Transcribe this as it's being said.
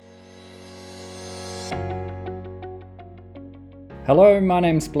Hello, my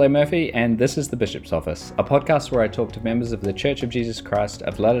name's Blair Murphy, and this is The Bishop's Office, a podcast where I talk to members of the Church of Jesus Christ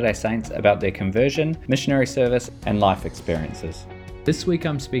of Latter-day Saints about their conversion, missionary service, and life experiences. This week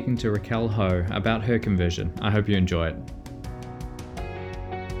I'm speaking to Raquel Ho about her conversion. I hope you enjoy it.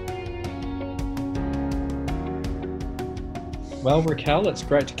 Well, Raquel, it's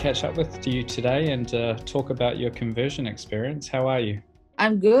great to catch up with you today and talk about your conversion experience. How are you?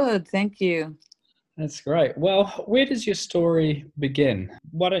 I'm good, thank you. That's great. Well, where does your story begin?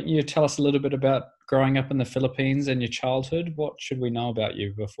 Why don't you tell us a little bit about growing up in the Philippines and your childhood? What should we know about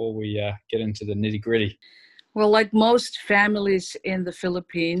you before we get into the nitty-gritty? Well, like most families in the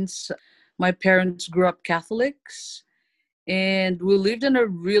Philippines, my parents grew up Catholics, and we lived in a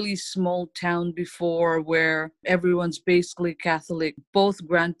really small town before where everyone's basically Catholic. Both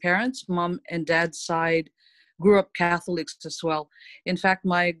grandparents, mom and dad's side, grew up Catholics as well. In fact,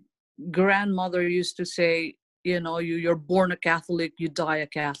 my grandmother used to say, you're born a Catholic, you die a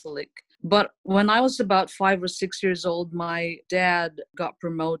Catholic. But when I was about 5 or 6 years old, my dad got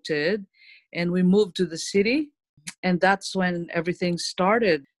promoted and we moved to the city. And that's when everything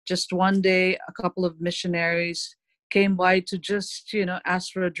started. Just one day, a couple of missionaries came by to just,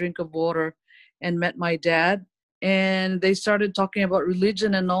 ask for a drink of water and met my dad. And they started talking about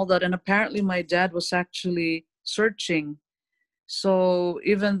religion and all that. And apparently my dad was actually searching. So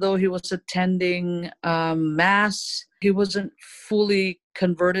even though he was attending Mass, he wasn't fully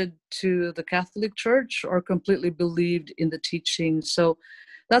converted to the Catholic Church or completely believed in the teaching. So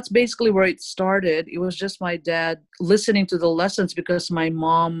that's basically where it started. It was just my dad listening to the lessons because my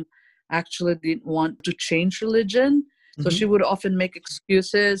mom actually didn't want to change religion. So she would often make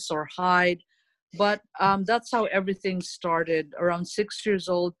excuses or hide. But that's how everything started around 6 years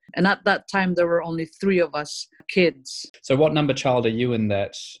old. And at that time, there were only three of us kids. So what number child are you in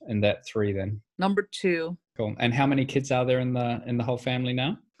that three then? Number two. Cool. And how many kids are there in the whole family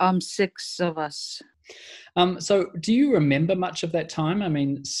now? Six of us. So do you remember much of that time? I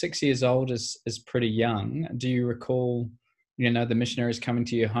mean, 6 years old is pretty young. Do you recall, the missionaries coming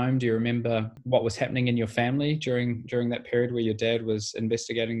to your home? Do you remember what was happening in your family during that period where your dad was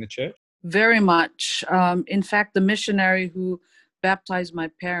investigating the church? Very much. In fact, the missionary who baptized my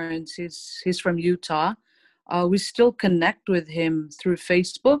parents, he's from Utah. We still connect with him through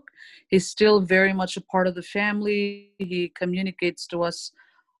Facebook. He's still very much a part of the family. He communicates to us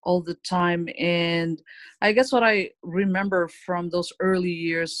all the time. And I guess what I remember from those early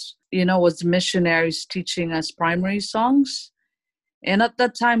years, was missionaries teaching us primary songs. And at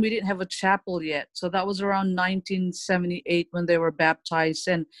that time, we didn't have a chapel yet. So that was around 1978 when they were baptized.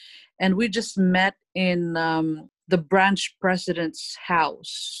 And we just met in the branch president's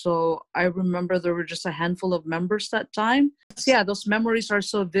house. So I remember there were just a handful of members that time. So yeah, those memories are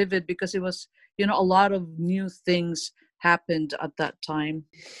so vivid because it was, a lot of new things happened at that time.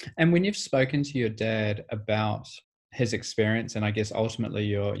 And when you've spoken to your dad about his experience, and I guess ultimately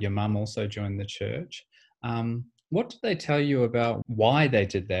your mum also joined the church, what did they tell you about why they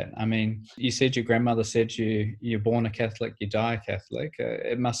did that? I mean, you said your grandmother said you're born a Catholic, you die a Catholic.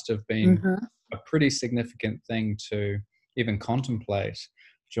 It must have been a pretty significant thing to even contemplate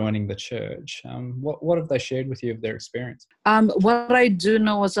joining the church. What have they shared with you of their experience? What I do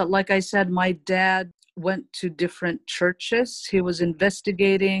know is that, like I said, my dad went to different churches. He was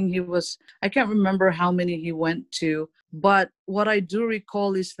investigating. I can't remember how many he went to. But what I do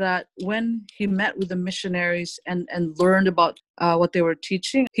recall is that when he met with the missionaries and learned about what they were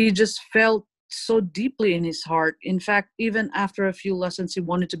teaching, he just felt so deeply in his heart. In fact, even after a few lessons, he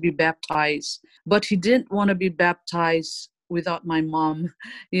wanted to be baptized. But he didn't want to be baptized without my mom,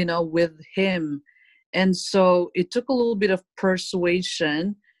 with him. And so it took a little bit of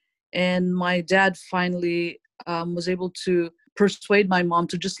persuasion. And my dad finally was able to persuade my mom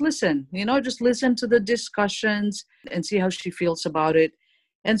to just listen, just listen to the discussions and see how she feels about it.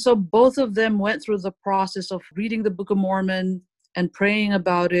 And so both of them went through the process of reading the Book of Mormon and praying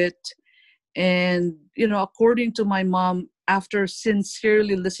about it. And, according to my mom, after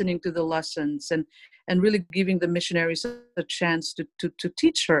sincerely listening to the lessons and really giving the missionaries a chance to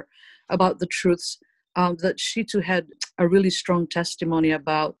teach her about the truths, that she too had a really strong testimony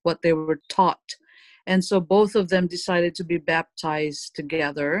about what they were taught. And so both of them decided to be baptized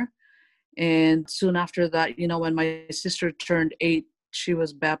together. And soon after that, when my sister turned 8, she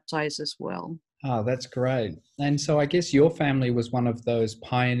was baptized as well. Oh, that's great. And so I guess your family was one of those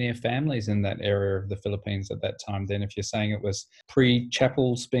pioneer families in that area of the Philippines at that time then, if you're saying it was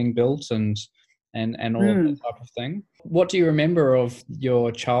pre-chapels being built and and all of that Mm. type of thing. What do you remember of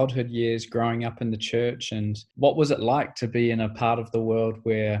your childhood years growing up in the church, and what was it like to be in a part of the world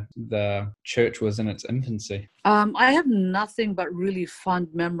where the church was in its infancy? I have nothing but really fond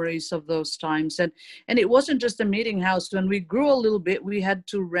memories of those times, and it wasn't just a meeting house. When we grew a little bit, we had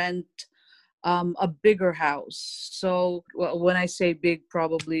to rent a bigger house. So when I say big,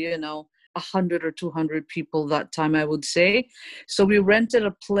 probably 100 or 200 people that time, I would say. So we rented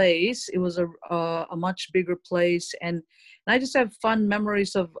a place. It was a much bigger place, and I just have fun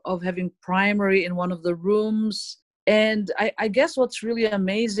memories of having primary in one of the rooms. And I guess what's really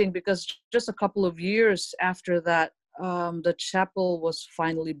amazing, because just a couple of years after that, the chapel was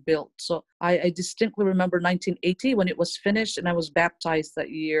finally built. So I distinctly remember 1980 when it was finished, and I was baptized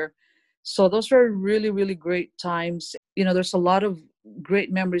that year. So those were really, really great times. There's a lot of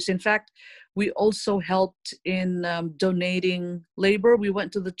great memories. In fact, we also helped in donating labor. We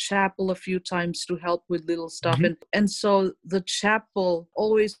went to the chapel a few times to help with little stuff. Mhm. And so the chapel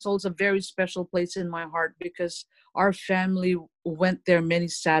always holds a very special place in my heart, because our family went there many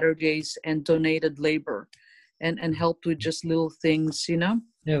Saturdays and donated labor and helped with just little things.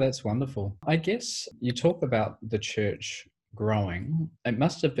 Yeah, that's wonderful. I guess you talk about the church growing. It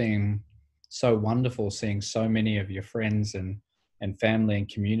must have been so wonderful seeing so many of your friends and family and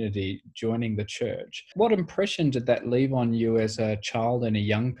community joining the church. What impression did that leave on you as a child and a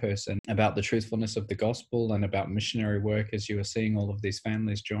young person about the truthfulness of the gospel and about missionary work as you were seeing all of these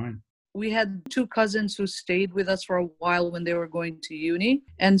families join? We had two cousins who stayed with us for a while when they were going to uni.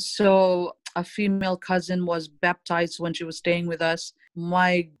 And so a female cousin was baptized when she was staying with us.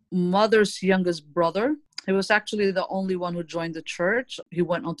 My mother's youngest brother, he was actually the only one who joined the church. He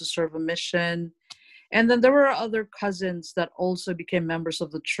went on to serve a mission. And then there were other cousins that also became members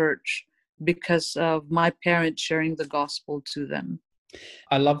of the church because of my parents sharing the gospel to them.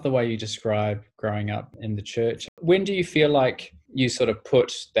 I love the way you describe growing up in the church. When do you feel like you sort of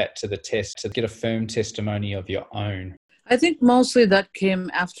put that to the test to get a firm testimony of your own? I think mostly that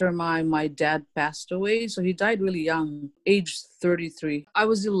came after my dad passed away. So he died really young, age 33. I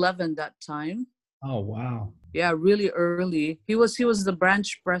was 11 that time. Oh, wow. Yeah, really early. He was the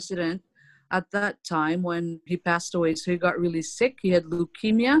branch president at that time when he passed away. So he got really sick. He had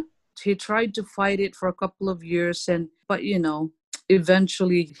leukemia. He tried to fight it for a couple of years, but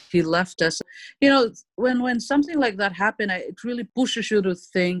eventually he left us. When something like that happened, it really pushes you to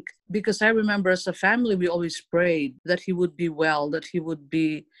think, because I remember as a family we always prayed that he would be well, that he would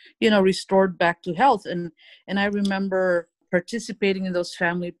be restored back to health. And I remember participating in those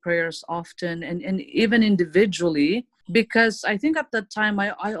family prayers often, and even individually, because I think at that time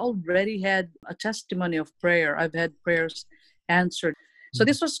I already had a testimony of prayer. I've had prayers answered. So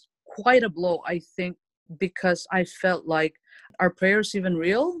this was quite a blow, I think, because I felt like, are prayers even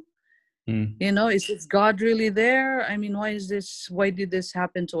real? Mm. Is God really there? I mean, why did this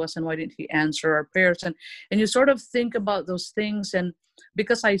happen to us, and why didn't he answer our prayers? And you sort of think about those things, and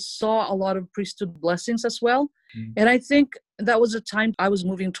because I saw a lot of priesthood blessings as well. Mm. And I think that was a time I was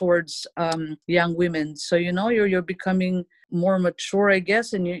moving towards young women. So you're becoming more mature, I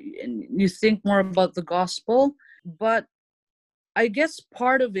guess, and you think more about the gospel. But I guess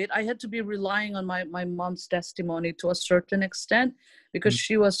part of it, I had to be relying on my mom's testimony to a certain extent, because Mm.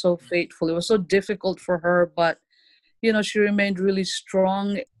 she was so faithful. It was so difficult for her, but she remained really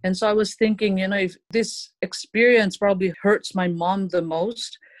strong. And so I was thinking, if this experience probably hurts my mom the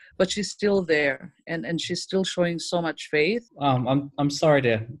most, but she's still there, and she's still showing so much faith. I'm sorry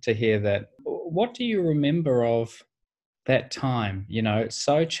to hear that. What do you remember of that time? It's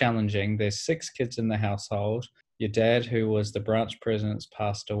so challenging. There's 6 kids in the household. Your dad, who was the branch president,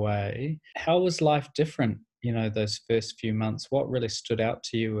 passed away. How was life different, those first few months? What really stood out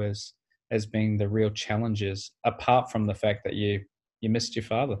to you as being the real challenges, apart from the fact that you missed your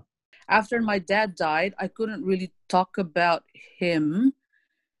father? After my dad died, I couldn't really talk about him,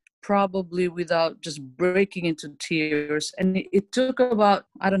 probably without just breaking into tears. And it took about,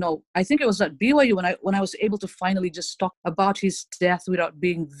 I don't know, I think it was at BYU when I was able to finally just talk about his death without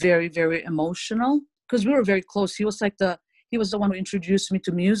being very, very emotional, because we were very close. He was the one who introduced me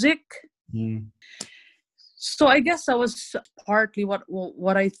to music. Mm. So I guess that was partly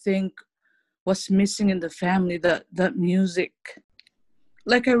what I think was missing in the family, that music.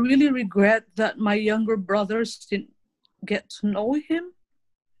 Like, I really regret that my younger brothers didn't get to know him,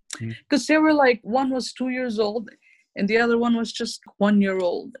 Mm. because they were like, one was 2 years old and the other one was just 1 year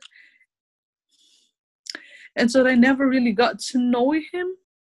old. And so they never really got to know him.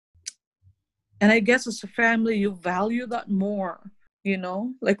 And I guess as a family, you value that more,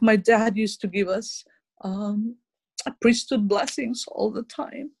 like my dad used to give us priesthood blessings all the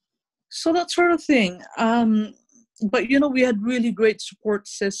time. So that sort of thing. But we had really great support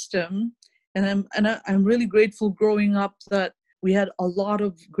system, and I'm really grateful growing up that we had a lot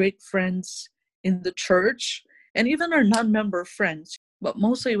of great friends in the church, and even our non-member friends. But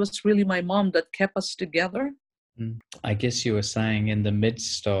mostly it was really my mom that kept us together. I guess you were saying in the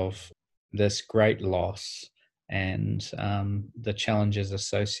midst of this great loss and the challenges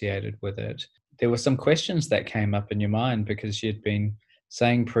associated with it, there were some questions that came up in your mind because you'd been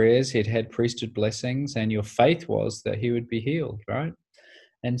saying prayers, he'd had priesthood blessings, and your faith was that he would be healed, right?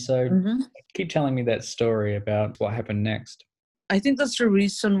 And so Hmm. keep telling me that story about what happened next. I think that's the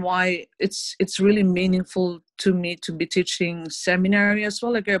reason why it's really meaningful to me to be teaching seminary as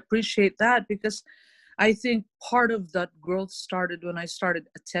well. Like, I appreciate that because I think part of that growth started when I started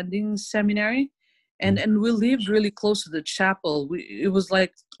attending seminary, and Mm. and we lived really close to the chapel. It was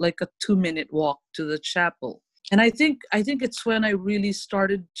like a 2-minute walk to the chapel. And I think it's when I really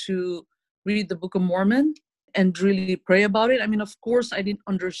started to read the Book of Mormon and really pray about it. I mean, of course, I didn't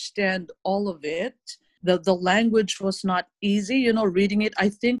understand all of it. The language was not easy, reading it. I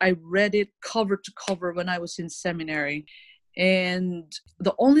think I read it cover to cover when I was in seminary. And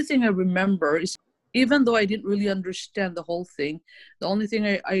the only thing I remember is, even though I didn't really understand the whole thing, the only thing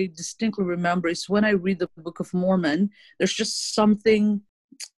I distinctly remember is when I read the Book of Mormon, there's just something,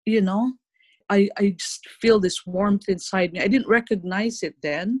 you know, I just feel this warmth inside me. I didn't recognize it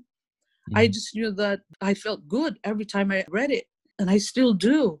then. I Mm. just knew that I felt good every time I read it, and I still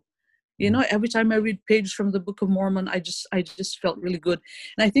do. Mm. Every time I read pages from the Book of Mormon, I just felt really good.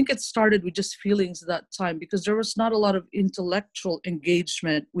 And I think it started with just feelings that time because there was not a lot of intellectual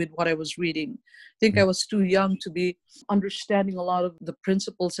engagement with what I was reading. I think I Mm. was too young to be understanding a lot of the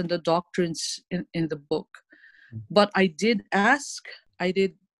principles and the doctrines in the book. But I did ask, I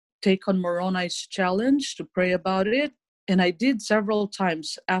did take on Moroni's challenge to pray about it. And I did several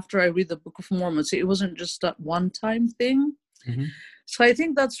times after I read the Book of Mormon. So it wasn't just that one time thing. Mhm. So I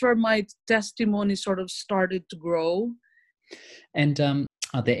think that's where my testimony sort of started to grow. And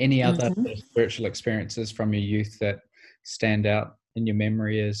are there any other Mhm. sort of spiritual experiences from your youth that stand out in your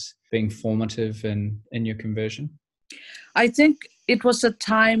memory as being formative in your conversion? I think it was a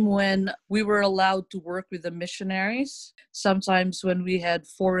time when we were allowed to work with the missionaries. Sometimes when we had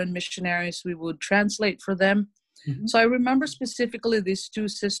foreign missionaries, we would translate for them. Mhm. So I remember specifically these two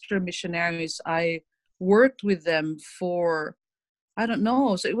sister missionaries. I worked with them for, I don't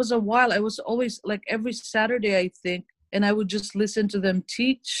know. So it was a while. I was always like every Saturday, I think, and I would just listen to them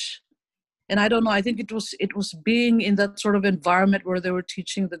teach. And I don't know, I think it was being in that sort of environment where they were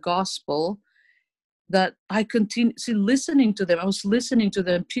teaching the gospel that I continued listening to them. I was listening to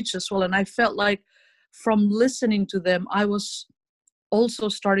them teach as well. And I felt like from listening to them, I was also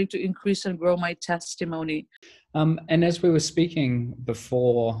starting to increase and grow my testimony. And as we were speaking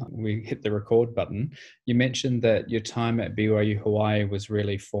before we hit the record button, you mentioned that your time at BYU Hawaii was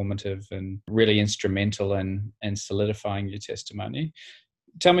really formative and really instrumental in solidifying your testimony.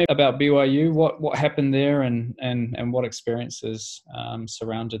 Tell me about BYU. What happened there, and what experiences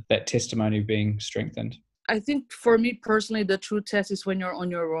surrounded that testimony being strengthened? I think for me personally, the true test is when you're on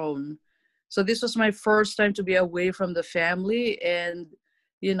your own. So this was my first time to be away from the family. And,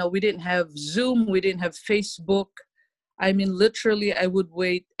 we didn't have Zoom, we didn't have Facebook. I mean, literally, I would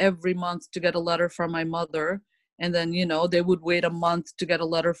wait every month to get a letter from my mother. And then, they would wait a month to get a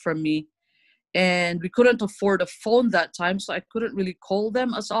letter from me. And we couldn't afford a phone that time, so I couldn't really call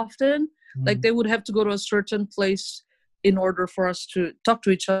them as often. Like, Mm. they would have to go to a certain place in order for us to talk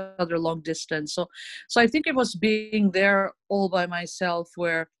to each other long distance. So I think it was being there all by myself,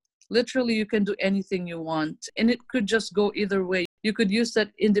 where literally you can do anything you want, and it could just go either way. You could use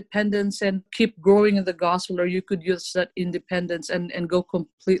that independence and keep growing in the gospel, or you could use that independence and go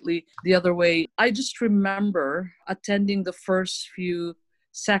completely the other way. I just remember attending the first few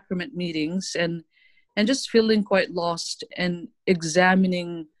sacrament meetings and just feeling quite lost and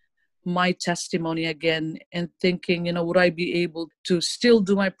examining my testimony again and thinking, would I be able to still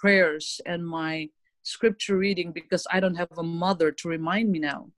do my prayers and my scripture reading because I don't have a mother to remind me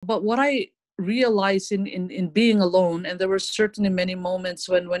now. But what I realized in being alone, and there were certainly many moments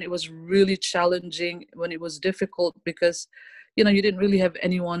when it was really challenging, when it was difficult because you didn't really have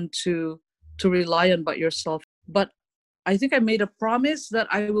anyone to rely on but yourself. But I think I made a promise that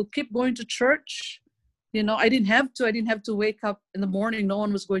I will keep going to church. I didn't have to wake up in the morning. No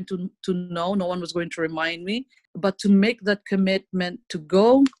one was going to know. No one was going to remind me. But to make that commitment to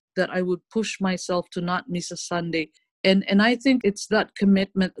go, that I would push myself to not miss a Sunday. And I think it's that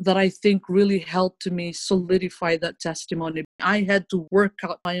commitment that I think really helped me solidify that testimony. I had to work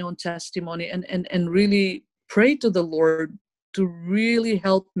out my own testimony and really pray to the Lord to really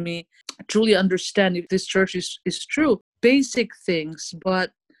help me truly understand if this church is true. Basic things,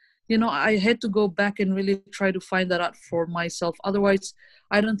 but I had to go back and really try to find that out for myself. Otherwise,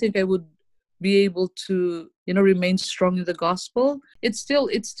 I don't think I would be able to, remain strong in the gospel. It's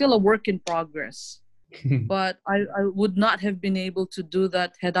still a work in progress. But I would not have been able to do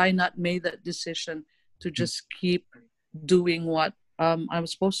that had I not made that decision to just keep doing what I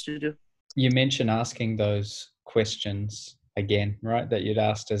was supposed to do. You mentioned asking those questions again, right? That you'd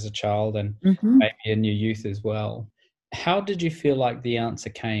asked as a child and maybe in your youth as well. How did you feel like the answer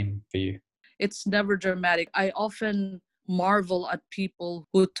came for you? It's never dramatic. I often marvel at people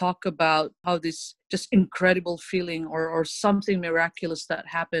who talk about how this just incredible feeling or something miraculous that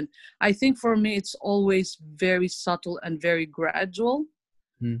happened. I think for me, it's always very subtle and very gradual.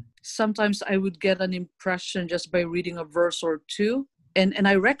 Sometimes I would get an impression just by reading a verse or two. And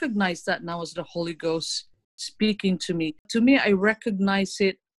I recognize that now as the Holy Ghost speaking to me. To me, I recognize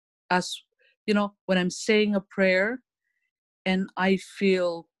it as, when I'm saying a prayer and I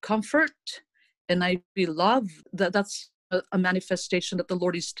feel comfort and I feel love, that's a manifestation that the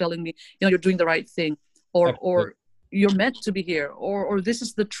Lord is telling me, you're doing the right thing, or you're meant to be here, or this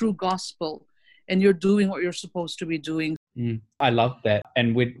is the true gospel and you're doing what you're supposed to be doing. I love that.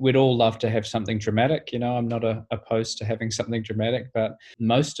 And we'd all love to have something dramatic. I'm not opposed to having something dramatic, but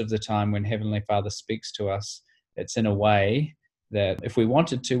most of the time when Heavenly Father speaks to us, it's in a way that if we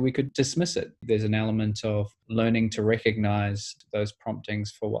wanted to, we could dismiss it. There's an element of learning to recognize those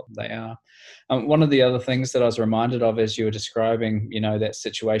promptings for what they are. One of the other things that I was reminded of as you were describing, that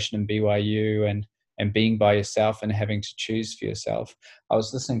situation in BYU and being by yourself and having to choose for yourself. I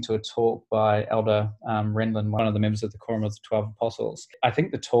was listening to a talk by Elder Renlund, one of the members of the Quorum of the 12 Apostles. I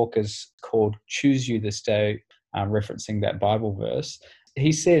think the talk is called Choose You This Day, referencing that Bible verse.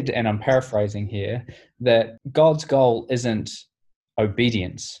 He said, and I'm paraphrasing here, that God's goal isn't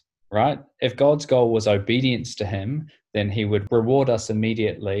obedience, right? If God's goal was obedience to him, then he would reward us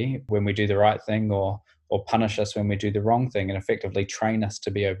immediately when we do the right thing or punish us when we do the wrong thing and effectively train us to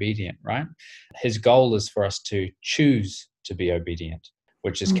be obedient, right? His goal is for us to choose to be obedient,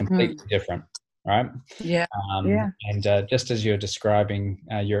 which is completely different, right? Yeah. And just as you're describing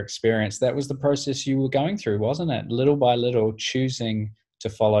your experience, that was the process you were going through, wasn't it? Little by little, choosing to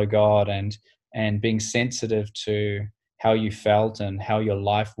follow God and being sensitive to how you felt and how your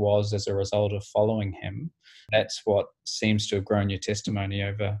life was as a result of following him. That's what seems to have grown your testimony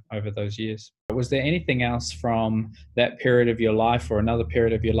over those years. Was there anything else from that period of your life or another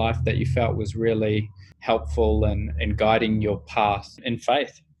period of your life that you felt was really helpful in guiding your path in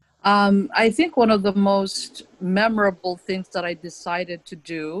faith? I think one of the most memorable things that I decided to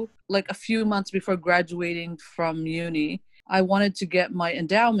do, like a few months before graduating from uni, I wanted to get my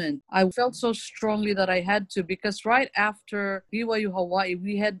endowment. I felt so strongly that I had to, because right after BYU Hawaii,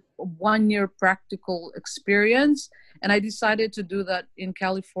 we had a 1-year practical experience. And I decided to do that in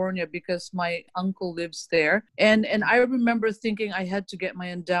California because my uncle lives there. And I remember thinking I had to get my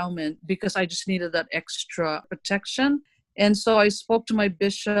endowment because I just needed that extra protection. And so I spoke to my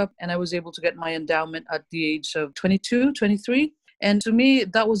bishop and I was able to get my endowment at the age of 22, 23. And to me,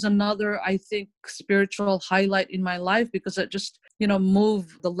 that was another, I think, spiritual highlight in my life because it just,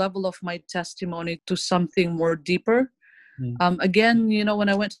 moved the level of my testimony to something more deeper. Again, when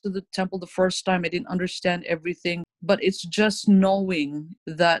I went to the temple the first time, I didn't understand everything, but it's just knowing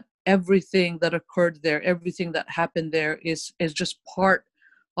that everything that occurred there, everything that happened there is just part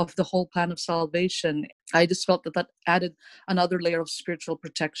of the whole plan of salvation. I just felt that added another layer of spiritual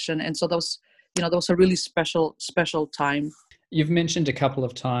protection. And so that was a really special time. You've mentioned a couple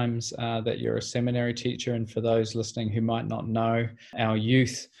of times that you're a seminary teacher, and for those listening who might not know, our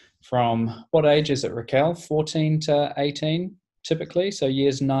youth from what age is it, Raquel? 14 to 18, typically, so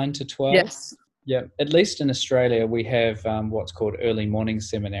years 9 to 12? Yes. Yeah, at least in Australia, we have what's called early morning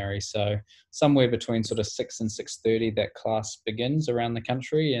seminary. So somewhere between sort of 6 and 6:30, that class begins around the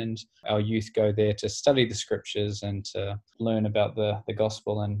country, and our youth go there to study the scriptures and to learn about the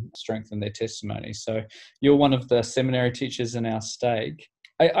gospel and strengthen their testimony. So you're one of the seminary teachers in our stake.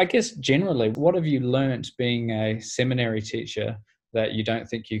 I guess generally, what have you learnt being a seminary teacher that you don't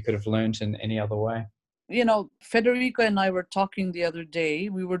think you could have learnt in any other way? Federico and I were talking the other day.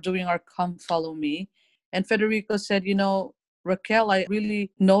 We were doing our Come Follow Me. And Federico said, Raquel, I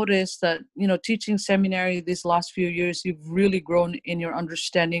really noticed that, teaching seminary these last few years, you've really grown in your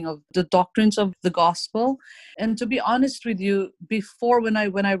understanding of the doctrines of the gospel. And to be honest with you, before when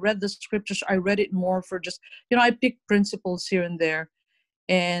I read the scriptures, I read it more for just, I picked principles here and there.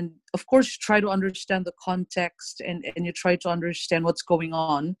 And of course, you try to understand the context, and you try to understand what's going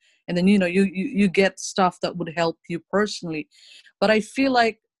on. And then, you get stuff that would help you personally. But I feel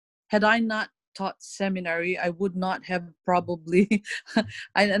like had I not taught seminary, I would not have probably,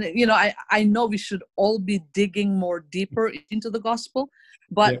 I know we should all be digging more deeper into the gospel,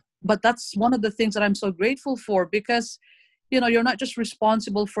 but Yeah. but that's one of the things that I'm so grateful for, because you're not just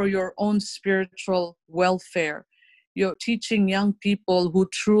responsible for your own spiritual welfare. You're teaching young people who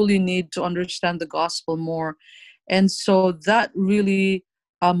truly need to understand the gospel more. And so that really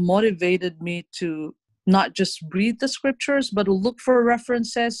motivated me to not just read the scriptures, but to look for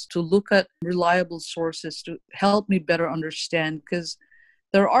references, to look at reliable sources to help me better understand. Because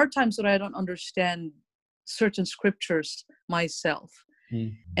there are times that I don't understand certain scriptures myself.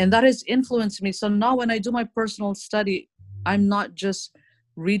 Mm. And that has influenced me. So now when I do my personal study, I'm not just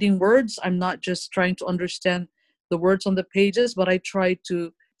reading words, I'm not just trying to understand the words on the pages, but I try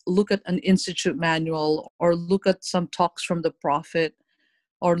to look at an institute manual, or look at some talks from the prophet,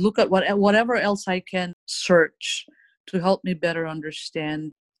 or look at whatever else I can search to help me better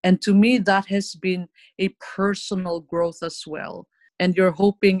understand. And to me, that has been a personal growth as well. And you're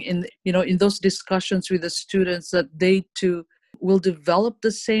hoping in those discussions with the students that they too will develop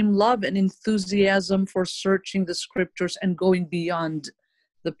the same love and enthusiasm for searching the scriptures and going beyond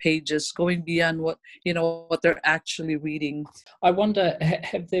the pages, going beyond what they're actually reading. I wonder,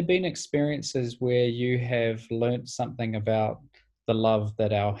 have there been experiences where you have learnt something about the love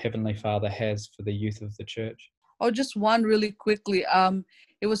that our Heavenly Father has for the youth of the church? Oh, just one really quickly.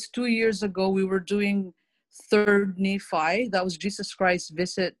 It was 2 years ago. We were doing Third Nephi. That was Jesus Christ's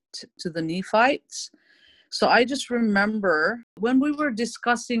visit to the Nephites. So I just remember when we were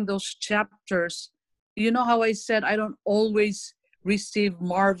discussing those chapters, you know how I said I don't always receive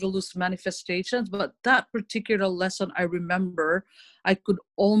marvelous manifestations, but that particular lesson I remember, I could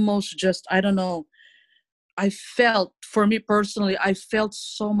almost just, I don't know, for me personally, I felt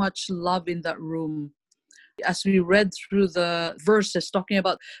so much love in that room. As we read through the verses talking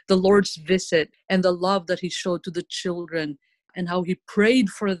about the Lord's visit and the love that he showed to the children, and how he prayed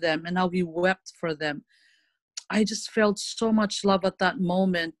for them and how he wept for them, I just felt so much love at that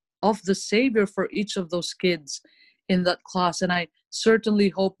moment of the Savior for each of those kids in that class. And I certainly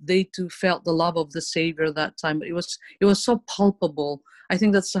hope they too felt the love of the Savior that time. It was so palpable. I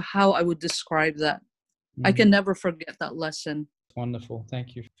think that's how I would describe that. I can never forget that lesson. Wonderful.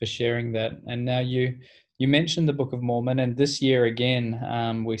 Thank you for sharing that. And now you mentioned the Book of Mormon, and this year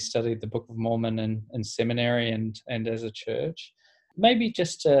again, we studied the Book of Mormon in seminary and as a church. Maybe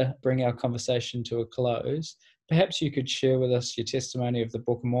just to bring our conversation to a close, perhaps you could share with us your testimony of the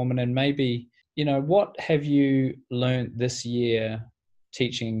Book of Mormon, and maybe, what have you learned this year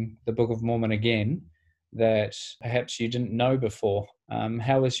teaching the Book of Mormon again that perhaps you didn't know before?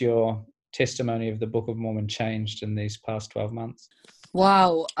 How has your testimony of the Book of Mormon changed in these past 12 months?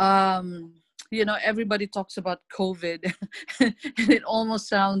 Wow. Everybody talks about COVID and it almost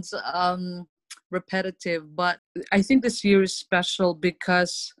sounds repetitive, but I think this year is special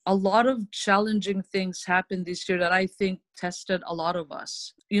because a lot of challenging things happened this year that I think tested a lot of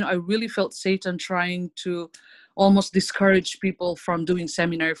us. I really felt Satan trying to almost discourage people from doing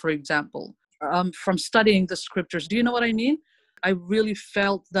seminary, for example, from studying the scriptures. Do you know what I mean? I really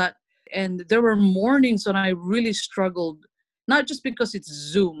felt that. And there were mornings when I really struggled, not just because it's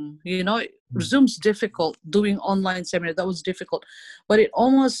Zoom, Zoom's difficult. Doing online seminar, that was difficult. But it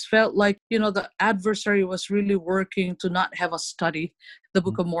almost felt like, the adversary was really working to not have us study the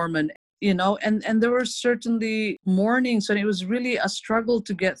Book of Mormon, and there were certainly mornings when it was really a struggle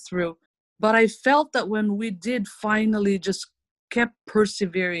to get through. But I felt that when we did finally just kept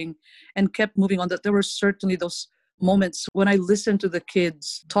persevering and kept moving on, that there were certainly those moments when I listened to the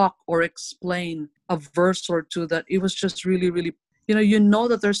kids talk or explain a verse or two, that it was just really, really,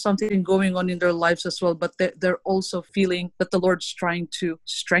 that there's something going on in their lives as well, but they're also feeling that the Lord's trying to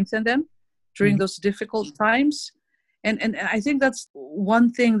strengthen them during those difficult times. And I think that's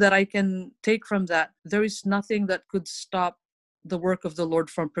one thing that I can take from that. There is nothing that could stop the work of the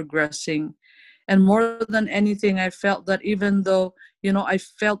Lord from progressing. And more than anything, I felt that even though, I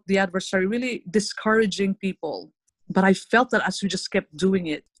felt the adversary really discouraging people, but I felt that as we just kept doing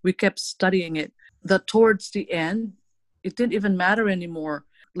it, we kept studying it, that towards the end, it didn't even matter anymore.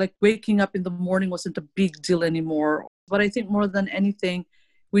 Like waking up in the morning wasn't a big deal anymore. But I think more than anything,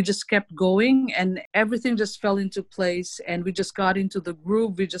 we just kept going and everything just fell into place, and we just got into the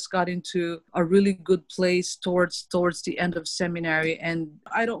groove. We just got into a really good place towards the end of seminary. And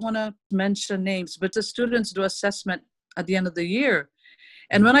I don't want to mention names, but the students do assessment at the end of the year.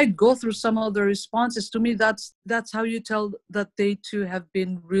 And when I go through some of the responses, to me, that's how you tell that they too have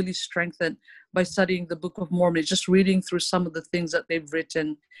been really strengthened by studying the Book of Mormon, just reading through some of the things that they've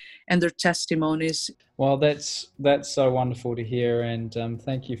written and their testimonies. Well, that's so wonderful to hear, and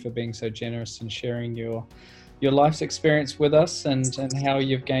thank you for being so generous and sharing your life's experience with us and how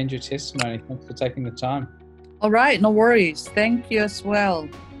you've gained your testimony. Thanks for taking the time. All right, no worries. Thank you as well.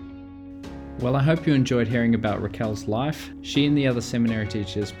 Well, I hope you enjoyed hearing about Raquel's life. She and the other seminary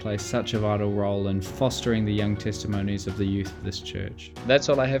teachers play such a vital role in fostering the young testimonies of the youth of this church. That's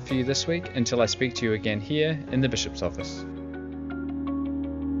all I have for you this week, until I speak to you again here in the Bishop's office.